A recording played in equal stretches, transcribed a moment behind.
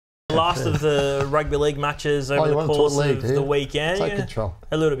Last of the rugby league matches over the course of the weekend. Take control.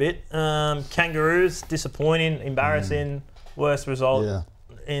 A little bit. Kangaroos, disappointing, embarrassing, worst result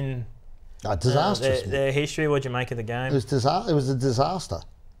in disastrous. Their history. What do you make of the game? It was a disaster.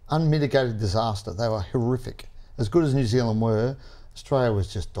 Unmitigated disaster. They were horrific. As good as New Zealand were, Australia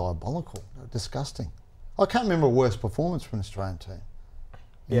was just diabolical. Disgusting. I can't remember a worse performance from an Australian team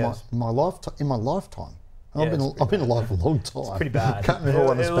in my lifetime. I've been alive for a long time. It's pretty bad. Can't remember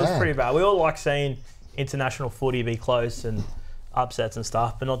one that's bad. It was pretty bad. We all like seeing international footy be close and upsets and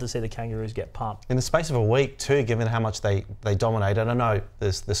stuff, but not to see the Kangaroos get pumped. In the space of a week too, given how much they dominated. I know the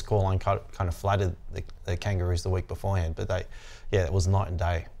scoreline kind of flattered the Kangaroos the week beforehand, but it was night and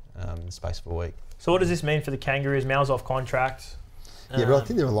day in the space of a week. So what does this mean for the Kangaroos? Mal's off contract. Yeah, but I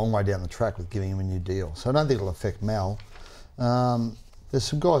think they're a long way down the track with giving him a new deal. So I don't think it'll affect Mal. There's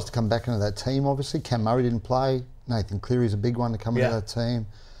some guys to come back into that team, obviously. Cam Murray didn't play. Nathan Cleary's a big one to come into that team.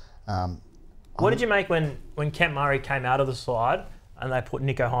 What did you make when Cam Murray came out of the side and they put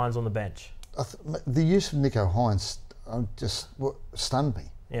Nicho Hynes on the bench? The use of Nicho Hynes just stunned me.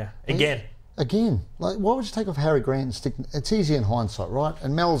 Yeah, Again. Like, why would you take off Harry Grant and stick... It's easy in hindsight, right?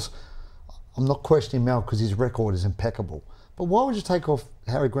 And Mel's... I'm not questioning Mel because his record is impeccable. But why would you take off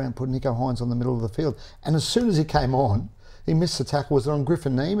Harry Grant and put Nicho Hynes on the middle of the field? And as soon as he came on, he missed the tackle. Was it on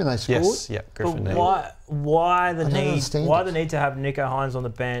Griffin Neame and they scored? Yes, yeah, Griffin Neame. Why the need to have Nicho Hynes on the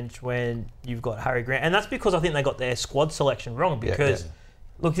bench when you've got Harry Grant? And that's because I think they got their squad selection wrong because,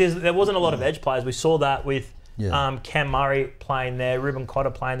 look, there wasn't a lot of edge players. We saw that with Cam Murray playing there, Ruben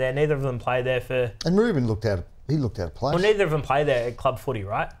Cotter playing there. Neither of them played there for... And Ruben looked out of place. Well, neither of them played there at club footy,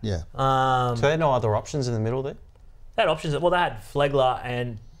 right? Yeah. So they had no other options in the middle there? They had options. Well, they had Flegler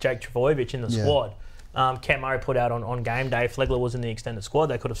and Jake Trbojevic in the squad. Cam Murray put out on game day. Flegler was in the extended squad.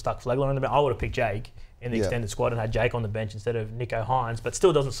 They could have stuck Flegler on the bench. I would have picked Jake in the extended squad and had Jake on the bench instead of Nicho Hynes, but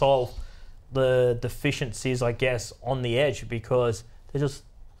still doesn't solve the deficiencies, I guess, on the edge because they just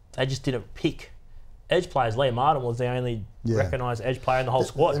didn't pick edge players. Liam Martin was the only recognised edge player in the whole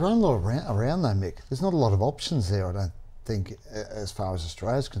squad. There aren't a lot around though, Mick. There's not a lot of options there, I don't think, as far as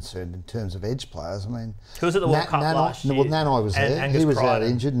Australia's concerned in terms of edge players. I mean, who was at the World Cup last year? Well, Nanai was there. Angus he was Crichton. out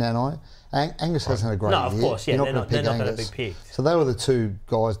injured, Nanai. Angus hasn't had a great year. No, of course, yeah. They're not going to be picked. So they were the two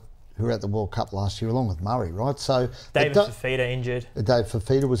guys who were at the World Cup last year, along with Murray, right? So David Fafita injured. Dave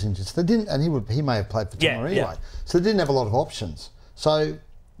Fafita was injured. So they didn't, and he may have played for Tonga anyway. So they didn't have a lot of options. So,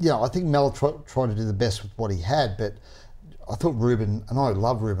 I think Mel tried to do the best with what he had, but I thought Ruben, and I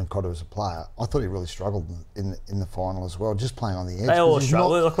love Ruben Cotter as a player, I thought he really struggled in the final as well, just playing on the edge. They all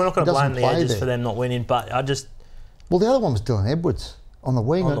struggle. Look, we're not going to blame the edges for them not winning, but I just... Well, the other one was Dylan Edwards on the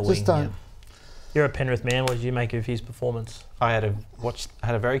wing. You're a Penrith man. What did you make of his performance? I had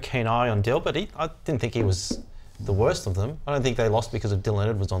a very keen eye on Dill, but I didn't think he was the worst of them. I don't think they lost because of Dylan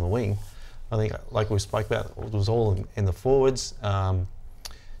Edwards on the wing. I think, like we spoke about, it was all in the forwards.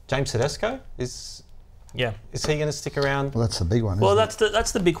 James Tedesco is he going to stick around? Well, that's the big one. Well, that's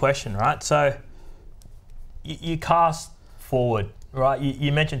the big question, right? So you cast forward, right?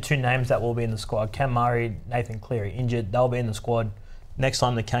 You mentioned two names that will be in the squad: Cam Murray, Nathan Cleary, injured. They'll be in the squad next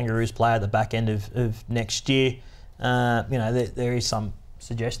time the Kangaroos play at the back end of next year. There is some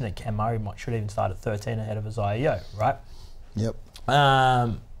suggestion that Cam Murray should even start at 13 ahead of Isaiah Yeo, right? Yep.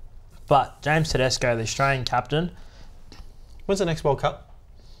 But James Tedesco, the Australian captain. When's the next World Cup?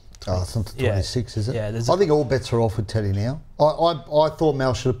 Oh, it's not the 26, is it? Yeah, I think all bets are off with Teddy now. I thought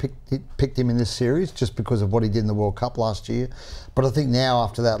Mal should have picked him in this series just because of what he did in the World Cup last year. But I think now,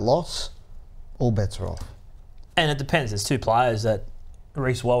 after that loss, all bets are off. And it depends. There's two players that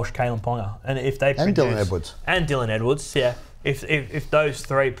Reece Walsh, Kalen Ponga, and if they produce, and Dylan Edwards, yeah. If those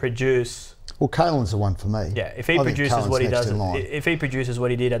three produce, well, Kalen's the one for me. Yeah, if he produces what he does, if he produces what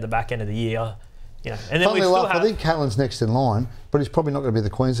he did at the back end of the year, and then I think Kalen's next in line, but he's probably not going to be the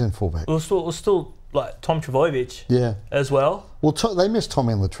Queensland fullback. We'll still like Tom Trbojevic, as well. Well, they missed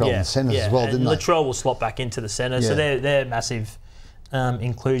Tommy and Latrell in the centres as well, didn't they? Latrell will slot back into the centre, so they're massive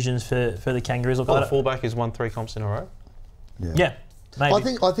inclusions for the Kangaroos. The fullback has won 3 comps in a row. Yeah.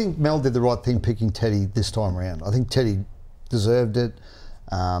 Maybe. I think Mel did the right thing picking Teddy this time around. I think Teddy deserved it,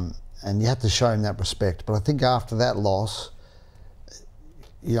 and you have to show him that respect. But I think after that loss,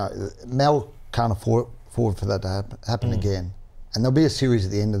 Mel can't afford for that to happen again. And there'll be a series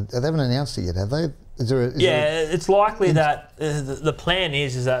at the end. They haven't announced it yet, have they? It's likely that the plan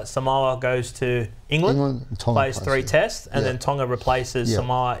is that Samoa goes to England plays 3 tests, and then Tonga replaces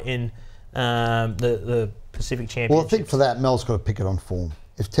Samoa in the Pacific Championship. Well, I think for that, Mel's got to pick it on form.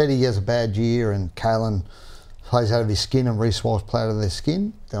 If Teddy has a bad year and Kalen plays out of his skin and Reece Walsh play out of their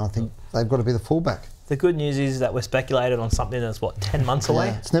skin, then I think they've got to be the fullback. The good news is that we're speculated on something that's, 10 months away?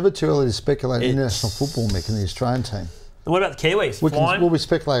 Yeah, it's never too early to speculate international football, Mick, in the Australian team. What about the Kiwis? We'll be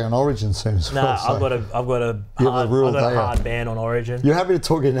speculating on Origin soon as well. I've got a hard ban on Origin. You're happy to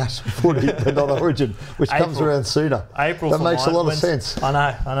talk international footy, but not Origin, which comes around sooner. April. That makes a lot of sense. I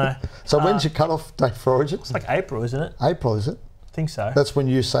know. So when's your cut-off date for Origin? It's like April, isn't it? April, is it? I think so. That's when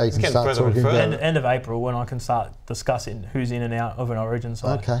you say you can start talking about end of April, when I can start discussing who's in and out of an Origin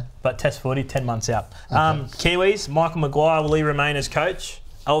side. Okay. But Test footy, 10 months out. Okay. Kiwis, Michael Maguire, will he remain as coach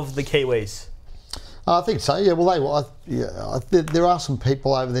of the Kiwis? I think so. Yeah. Well, there are some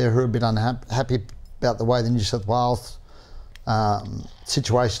people over there who are a bit unhappy about the way the New South Wales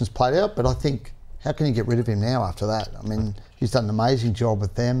situation's played out. But I think, how can you get rid of him now after that? I mean, he's done an amazing job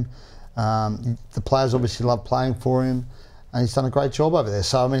with them. The players obviously love playing for him, and he's done a great job over there.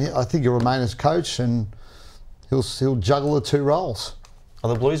 So I mean, I think he'll remain as coach, and he'll juggle the two roles. Are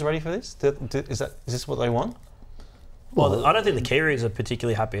the Blues ready for this? Is this what they want? Well, I don't think the Kiwis are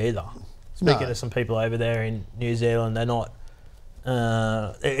particularly happy either. Speaking to some people over there in New Zealand, they're not.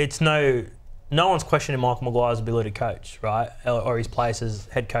 No one's questioning Michael Maguire's ability to coach, right, or his place as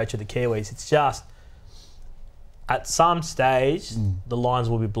head coach of the Kiwis. It's just at some stage the lines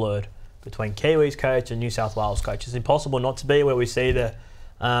will be blurred between Kiwis coach and New South Wales coach. It's impossible not to be, where we see the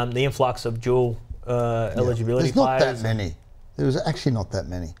influx of dual eligibility players. There's not that many. There was actually not that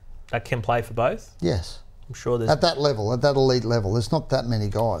many that can play for both. Yes. I'm sure there's... At that level, at that elite level, there's not that many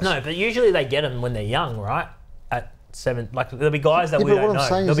guys. No, but usually they get them when they're young, right? At 7... Like, there'll be guys that we don't know.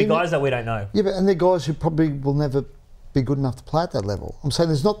 There'll be guys that we don't know. Yeah, and they're guys who probably will never be good enough to play at that level. I'm saying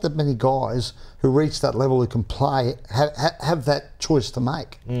there's not that many guys who reach that level who can play, have that choice to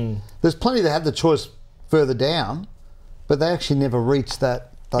make. There's plenty that have the choice further down, but they actually never reach those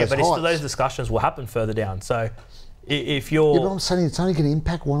heights. Those discussions will happen further down. So... If you're... Yeah, but I'm saying it's only going to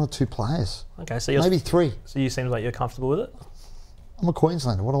impact 1 or 2 players. Okay, so you're... Maybe 3. So you seem like you're comfortable with it? I'm a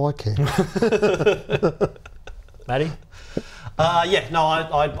Queenslander. What do I care? Matty?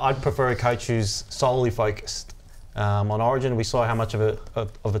 I'd prefer a coach who's solely focused on Origin. We saw how much of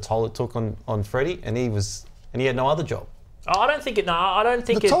a toll it took on Freddie, and he had no other job. I don't think it. No, I don't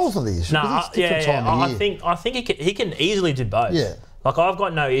think the toll's not the issue. No, I think he can easily do both. Yeah. Like, I've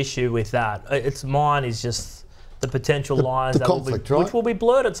got no issue with that. Mine is just the potential lines the conflict, right? Which will be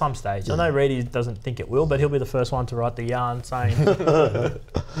blurred at some stage. Yeah. I know Reedy doesn't think it will, but he'll be the first one to write the yarn saying.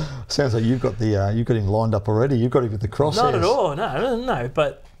 Sounds like you've got him lined up already. You've got him with the crosshairs. Not at all. No.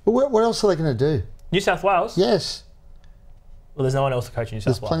 But what else are they going to do? New South Wales. Yes. Well, there's no one else to coach in New South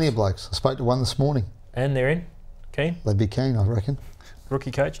Wales. There's plenty of blokes. I spoke to one this morning. And they're in. Keen. They'd be keen, I reckon. Rookie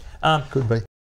coach. Could be.